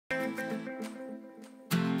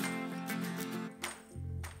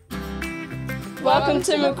Welcome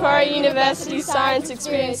to Macquarie University Science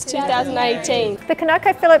Experience 2018. The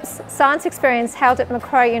ConocoPhillips Science Experience held at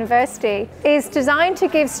Macquarie University is designed to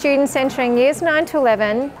give students entering years 9 to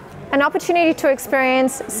 11 an opportunity to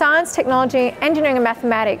experience science, technology, engineering and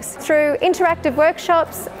mathematics through interactive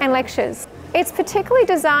workshops and lectures. It's particularly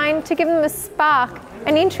designed to give them a spark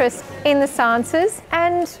and interest in the sciences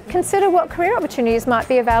and consider what career opportunities might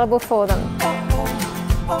be available for them.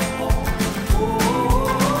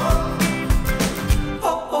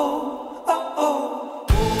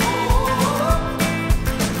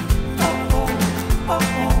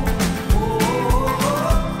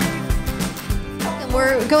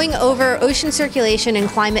 We're going over ocean circulation and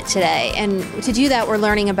climate today, and to do that we're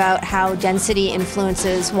learning about how density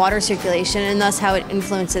influences water circulation and thus how it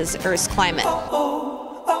influences Earth's climate.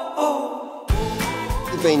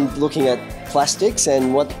 We've been looking at plastics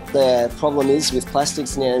and what the problem is with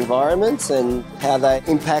plastics in our environment and how they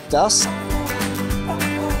impact us.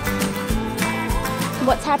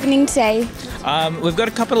 What's happening today? We've got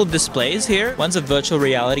a couple of displays here. One's a virtual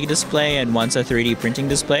reality display and one's a 3D printing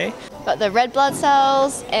display. Got the red blood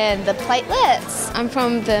cells and the platelets. I'm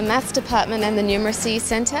from the Maths Department and the Numeracy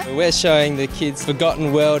Centre. We're showing the kids the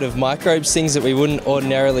forgotten world of microbes, things that we wouldn't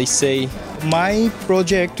ordinarily see. My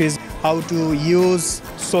project is how to use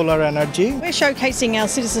solar energy. We're showcasing our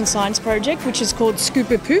citizen science project, which is called Scoop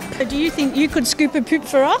a Poop. Do you think you could scoop a poop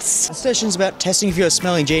for us? The session's about testing if you're a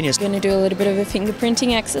smelling genius. We're going to do a little bit of a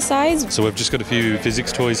fingerprinting exercise. So we've just got a few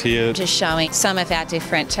physics toys here. Just showing some of our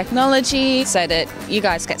different technology so that you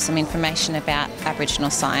guys get some information about Aboriginal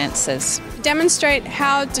sciences. Demonstrate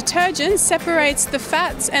how detergent separates the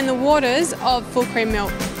fats and the waters of full cream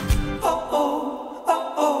milk.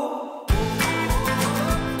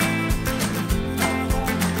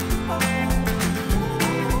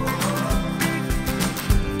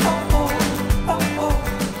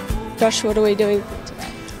 Josh, what are we doing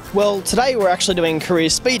today? Well, today we're actually doing career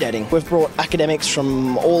speed dating. We've brought academics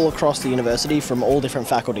from all across the university, from all different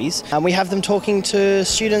faculties, and we have them talking to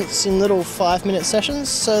students in little 5-minute sessions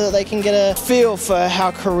so that they can get a feel for how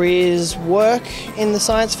careers work in the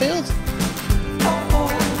science field.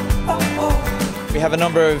 We have a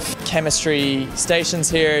number of chemistry stations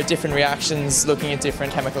here, different reactions, looking at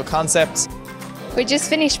different chemical concepts. We just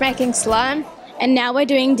finished making slime. And now we're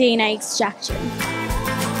doing DNA extraction.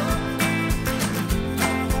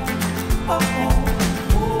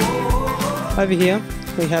 Over here,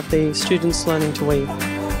 we have the students learning to weave.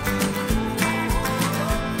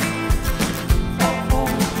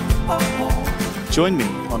 Join me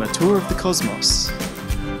on a tour of the cosmos.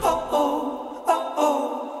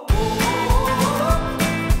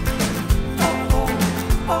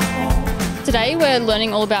 Today we're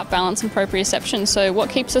learning all about balance and proprioception, so what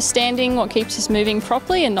keeps us standing, what keeps us moving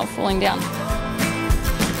properly and not falling down.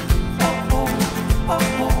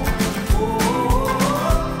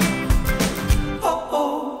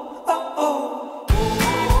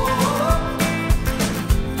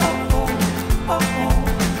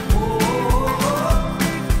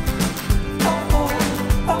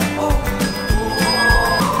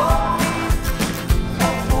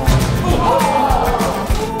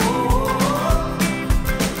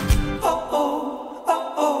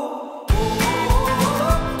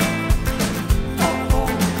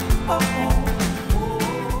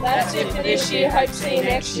 That's it for this year. Hope to see you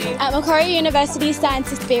next year. At Macquarie University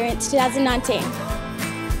Science Experience 2019.